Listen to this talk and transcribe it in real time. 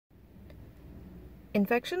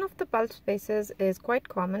Infection of the pulp spaces is quite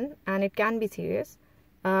common and it can be serious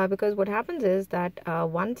because what happens is that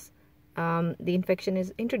once the infection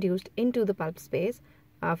is introduced into the pulp space,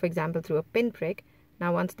 for example through a pinprick,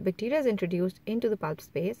 now once the bacteria is introduced into the pulp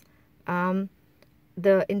space,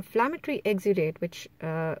 the inflammatory exudate which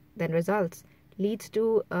then results leads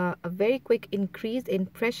to a very quick increase in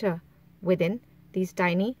pressure within these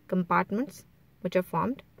tiny compartments which are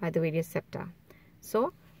formed by the various septa.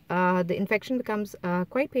 So the infection becomes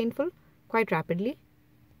quite painful quite rapidly,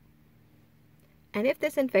 and if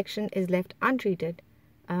this infection is left untreated,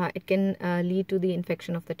 it can lead to the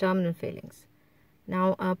infection of the terminal phalanx.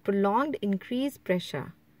 Now prolonged increased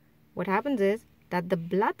pressure, what happens is that the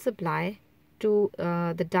blood supply to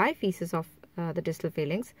the diaphysis of the distal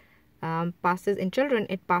phalanx passes in children,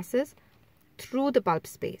 it passes through the pulp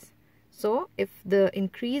space. So if the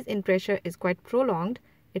increase in pressure is quite prolonged,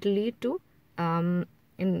 it will lead to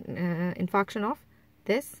infarction of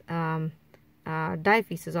this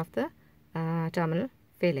diaphysis of the terminal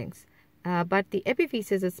phalanx. But the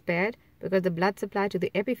epiphysis is spared because the blood supply to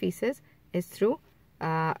the epiphysis is through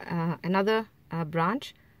another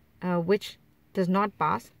branch which does not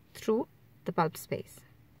pass through the pulp space.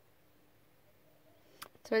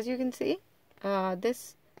 So as you can see,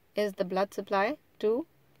 this is the blood supply to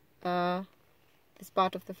this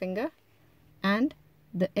part of the finger, and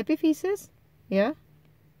the epiphysis here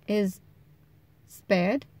is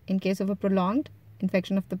spared in case of a prolonged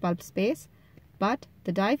infection of the pulp space, but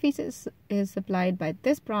the diaphysis is supplied by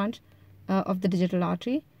this branch of the digital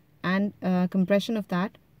artery, and compression of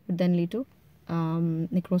that would then lead to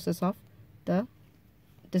necrosis of the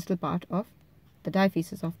distal part of the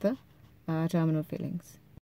diaphysis of the terminal phalanx.